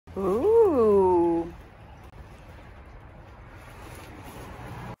Ooh.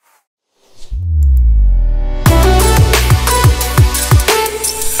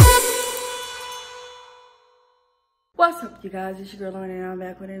 What's up, you guys? It's your girl Lauren and I'm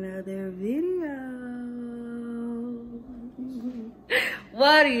back with another video.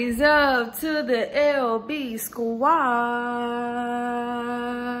 What is up to the LB squad?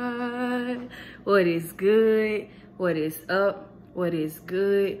 What is good? What is up? What is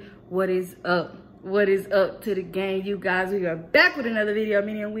good? What is up? What is up to the gang, you guys? We are back with another video,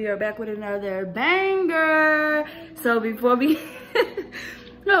 meaning we are back with another banger. So before we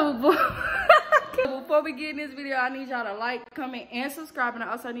before we get in this video, I need y'all to like, comment, and subscribe. And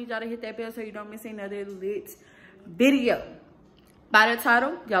I also need y'all to hit that bell so you don't miss another lit video. By the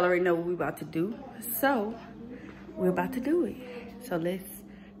title, y'all already know what we're about to do. So, we're about to do it. So, let's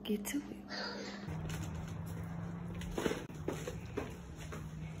get to it.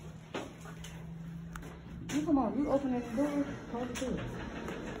 You come on, you open that door. Close the door.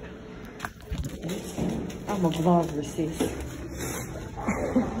 I'm a vlogger, sis.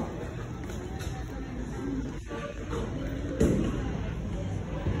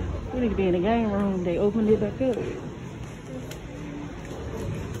 We need to be in the game room. They opened it back up.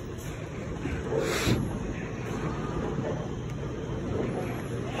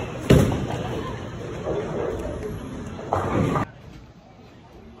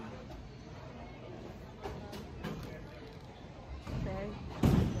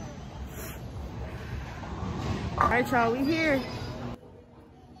 All right, y'all, we here.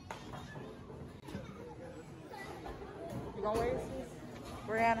 You gonna wait, sis?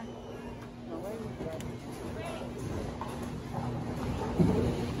 Brianna?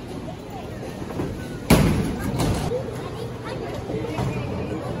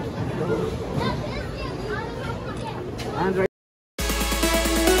 Andre.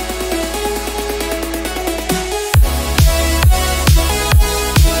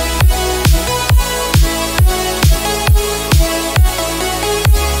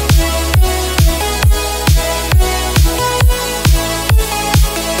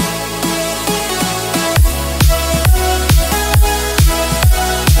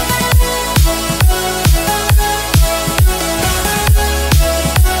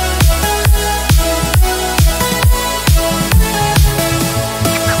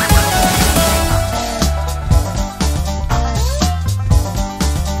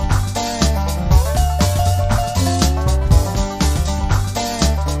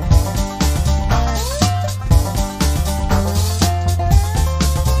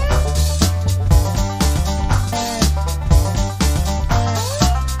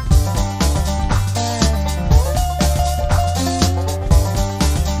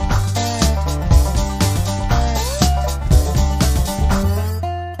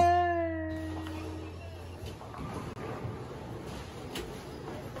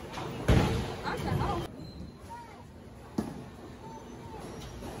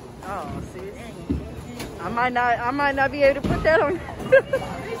 Oh, sis. I might not be able to put that on.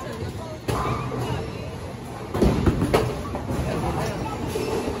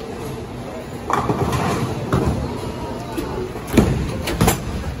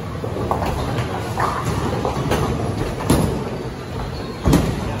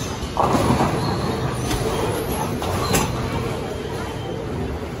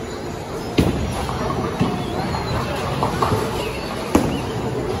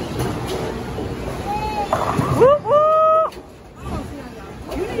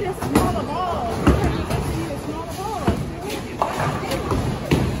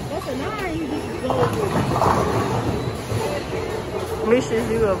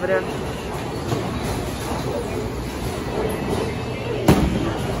 Missions you over there.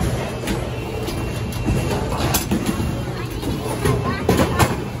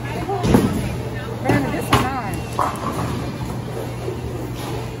 Man, this is nice.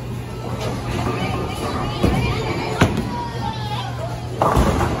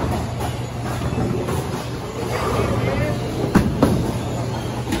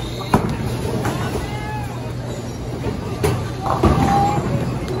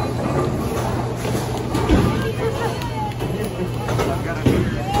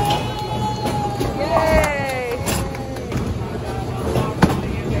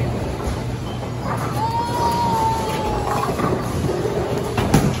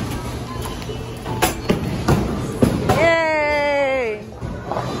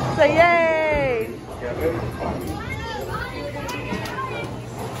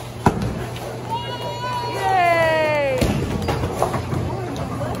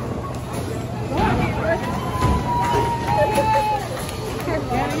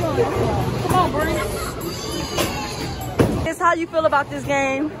 Come on, Bree. It's how you feel about this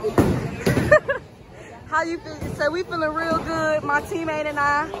game. How you feel? So we feeling real good, my teammate and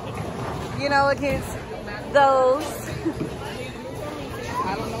I, you know, against those.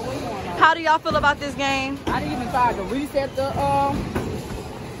 I don't know what's going on. How do y'all feel about this game? I didn't even try to reset the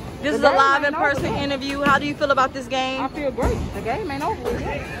This is a live in-person interview. How do you feel about this game? I feel great. The game ain't over with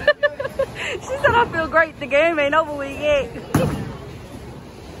yet. She said I feel great. The game ain't over with yet.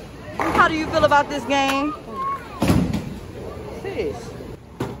 How do you feel about this game? Sis.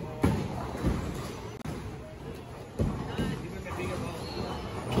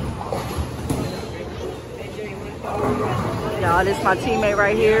 Y'all, this is my teammate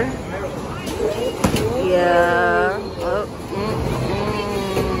right here. Yeah. Oh,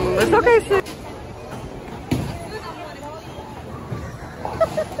 It's okay, sis.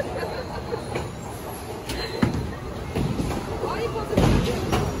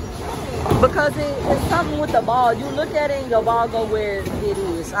 Because it's something with the ball. You look at it and your ball go where it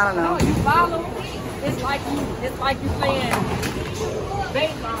is. I don't know. No, you follow. It's like you playing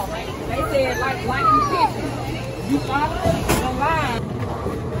baseball, man. They said like you pitching. You follow the line.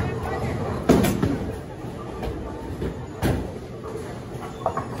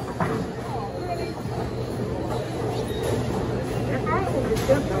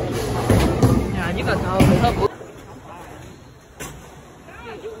 Yeah, you got to hold it up.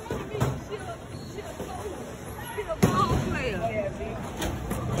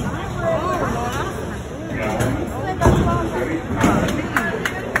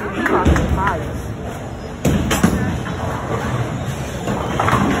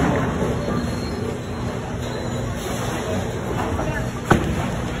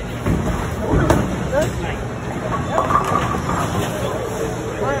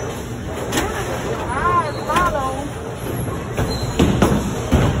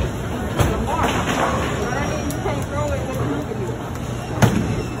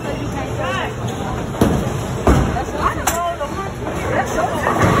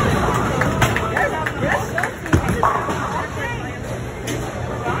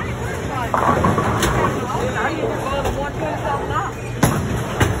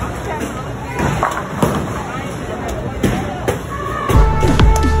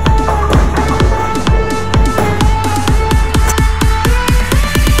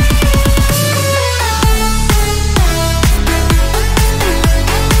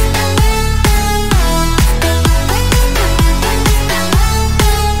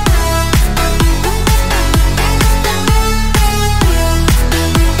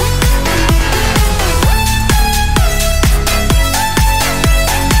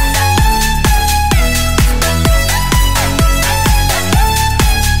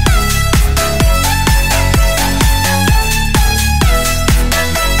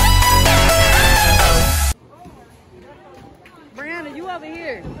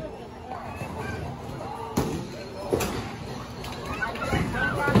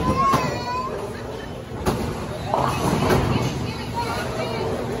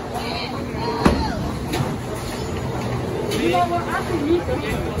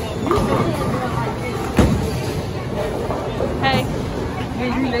 Hey.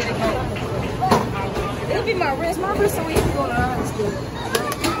 And you let it go. It'll be my wrist. My wrist so easy to go to high school.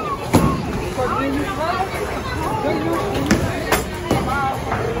 Because when you fall,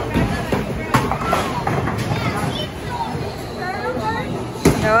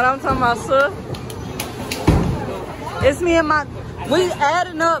 You know what I'm talking about, sir? It's me and my... We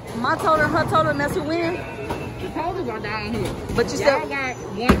adding up my total and her total, and that's who win. the totals are down here. But you Y'all still got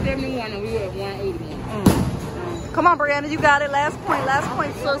 171 and we at 181. Come on, Brianna, you got it. Last point,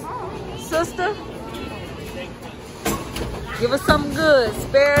 sister. Give us something good.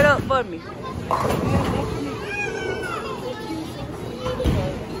 Spare it up for me.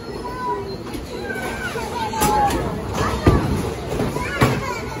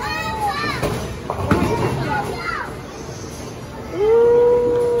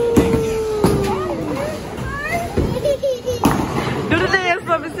 Do the dance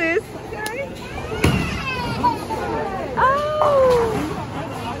for me, sis. Oh.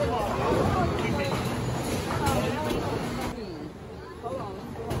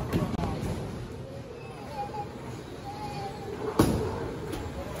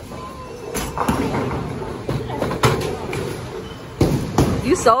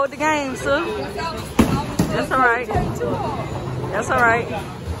 You sold the game, sir. That's all right. That's all right.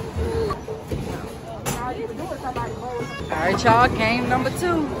 All right, y'all. Game number 2.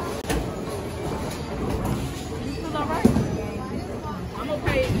 I'm gonna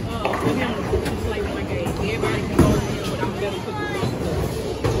pay for him to play one game. Everybody can go in, but I'm gonna put the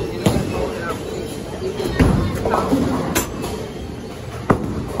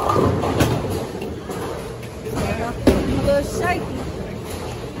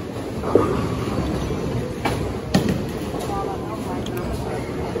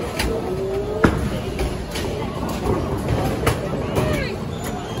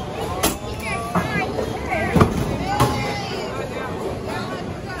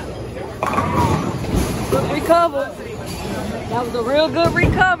a real good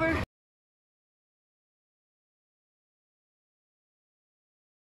recover.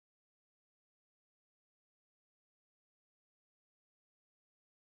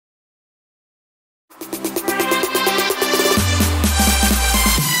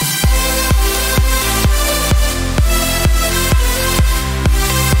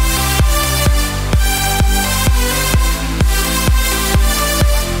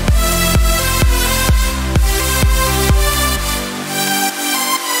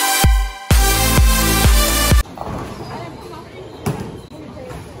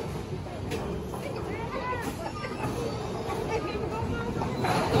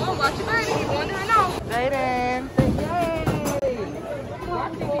 Zaiyden.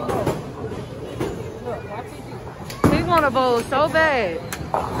 He want a bowl so bad.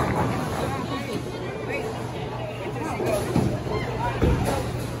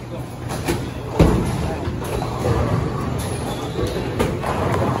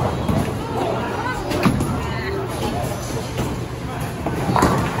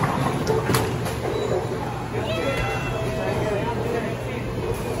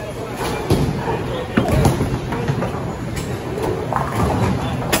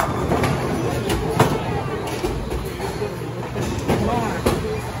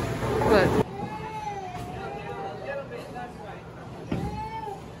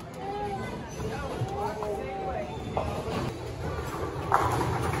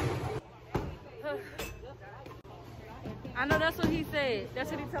 I know that's what he said. That's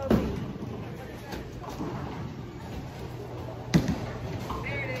what he told me.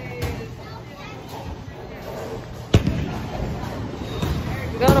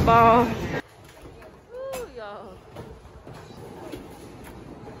 Go to ball. Ooh, y'all.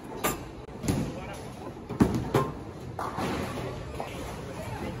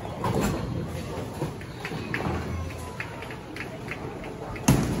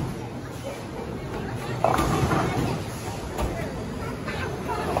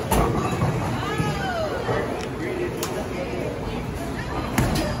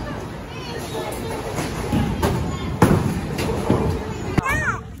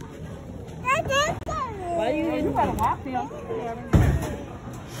 You gotta walk him.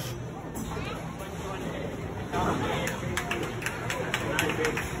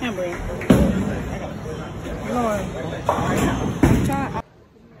 Hamburger. Lord. I'm trying.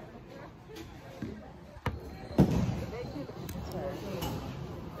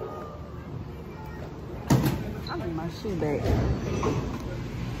 I'm in my shoe bag.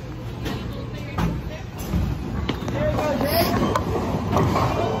 There you go, Jay.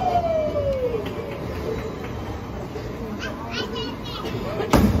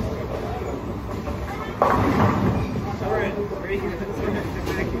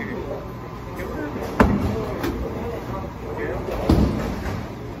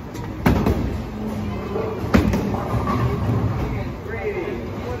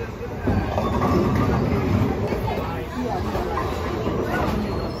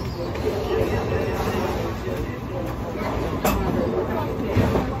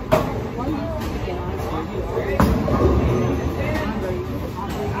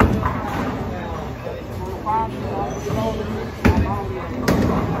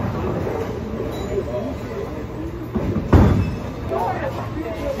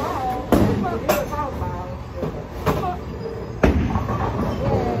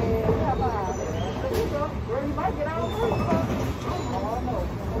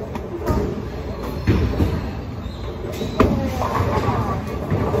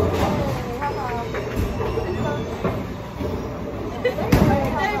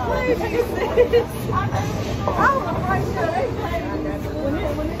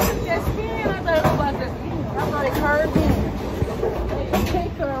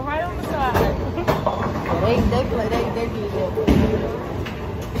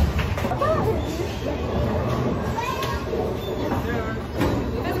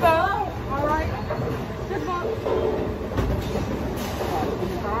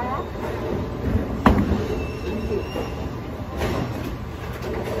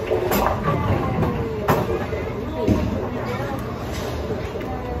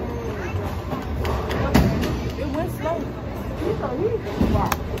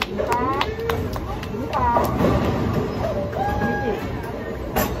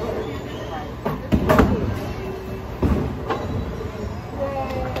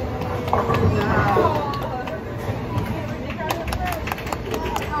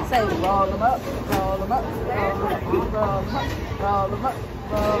 Say roll them up, roll them up, roll them up, roll them up, roll them up,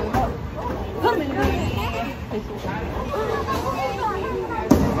 roll them up. Come in.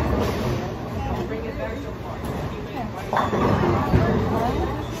 Bring it back.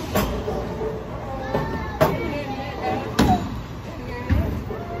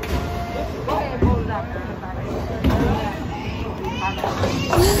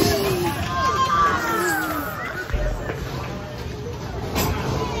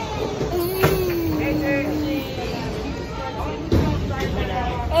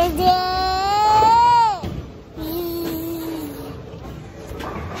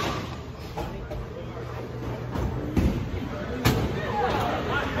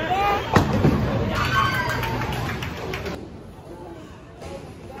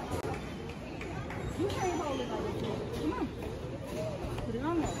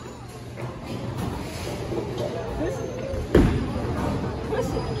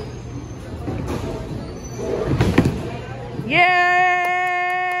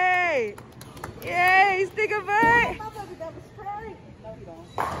 Yay! Yay, sticker butt!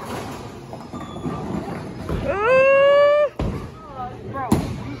 Ooh! Bro,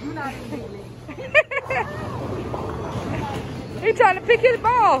 you're not even He trying to pick his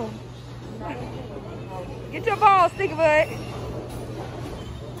ball. Get your ball, sticker butt.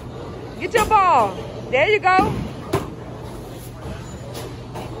 Get your ball. There you go.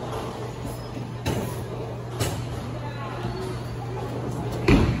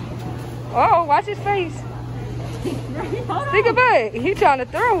 Oh, watch his face. Sticker butt. He trying to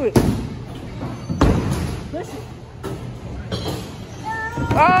throw it.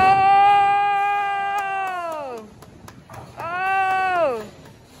 Oh! Oh!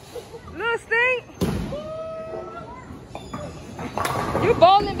 Little stink. You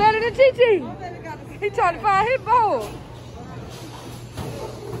balling better than Chi-Chi. He trying to find his ball.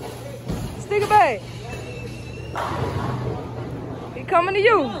 Sticker butt. He coming to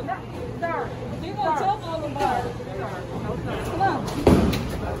you. You gonna choke on the ball. Come on.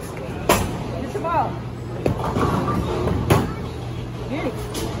 Get your ball. Get it.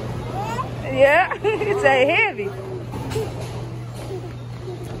 Yeah, it's a heavy.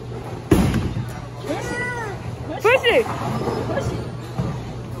 Push it. Push it.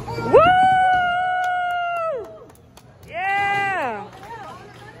 Woo! Yeah.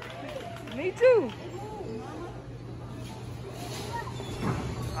 Me too.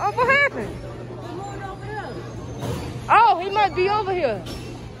 Oh, what happened? Oh, he must be over here.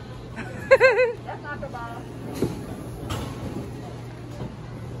 That's not the ball.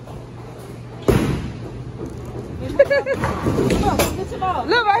 Come on, get your ball.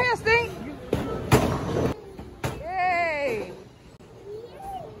 Look right here, Stink. Yay.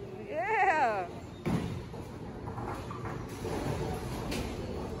 Yeah.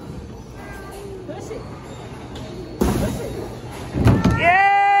 Push it. Push it.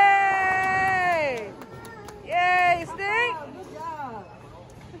 Yay. Yay, Stink. Good job.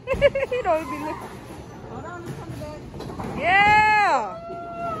 He don't even be looking. Hold on, it's coming back. Yeah.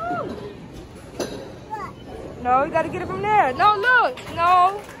 No, you gotta get it from there. No, look.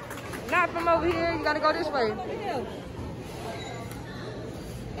 No. Not from over here. You gotta go this way.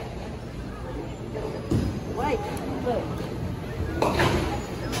 Wait, look.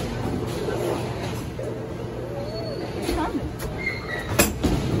 It's coming.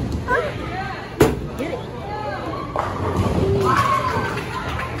 Get it.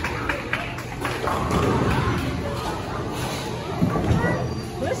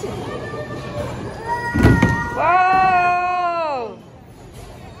 Push it. Whoa!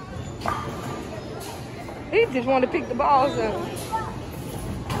 He just wanted to pick the balls up.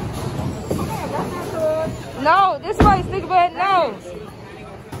 No, this way, stick butt. No.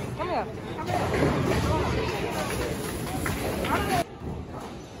 Come here.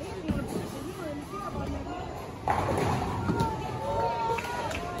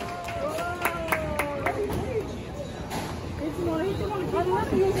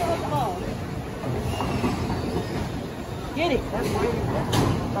 Get it.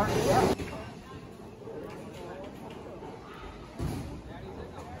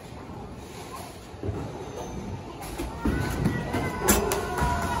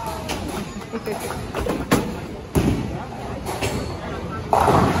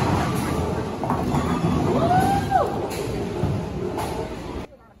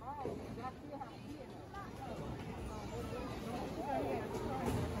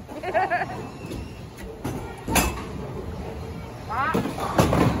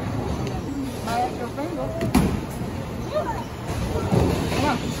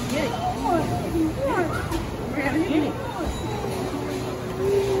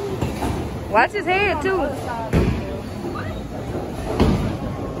 Watch his head too.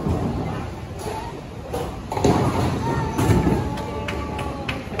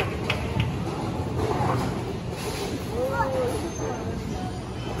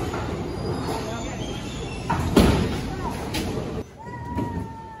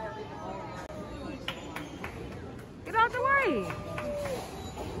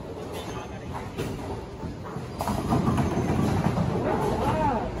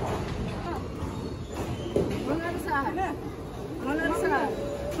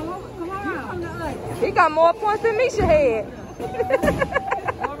 He got more points than Misha had. Go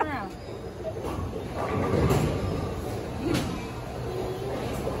around.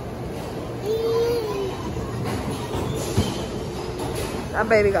 That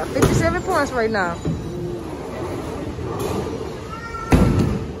baby got 57 points right now.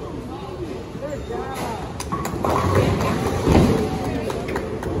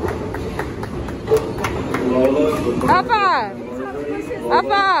 High five. High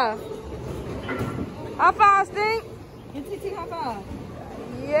five. High five, Stink. Get TT high five.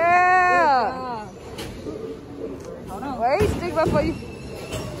 Yeah. Hold on. Wait, Stink right for you.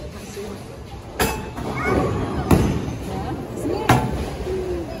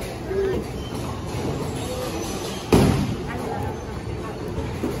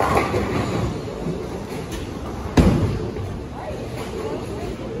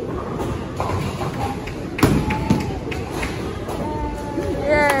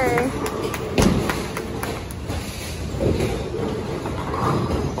 Yay.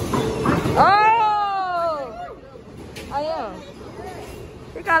 Oh! I am.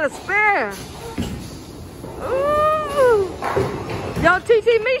 He got a spare. Ooh! Yo, TT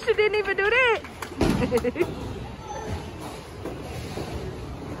Misha didn't even do that.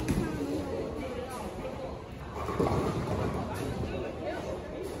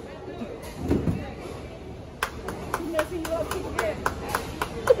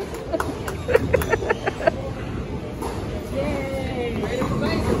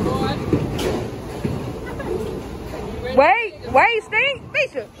 Wait, Stink,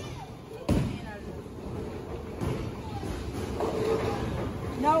 Misha.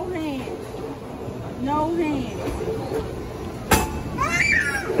 No hands. No hands.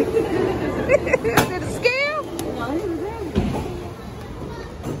 Did it scale? No, he was ready.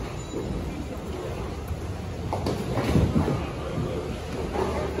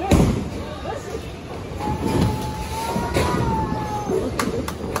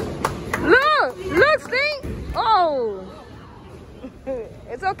 Look, Stink. Oh.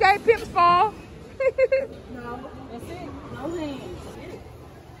 It's okay, pimps fall. No, that's it. No hands.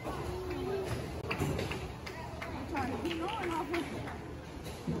 I'm trying to keep going off with it.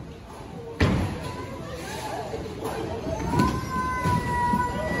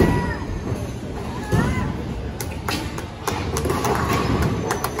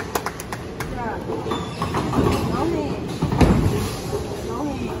 No hands. No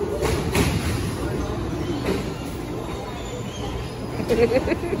hands.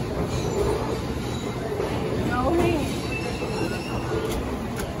 No hands.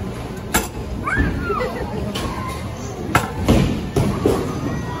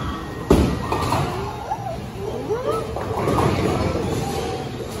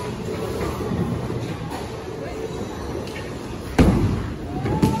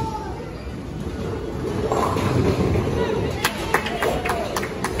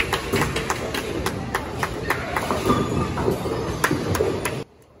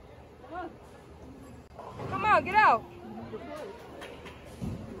 Come on, get out.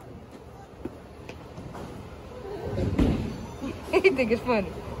 He think it's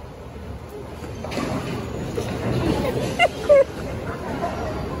funny.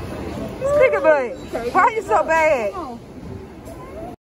 Sticker boy, why are you so bad?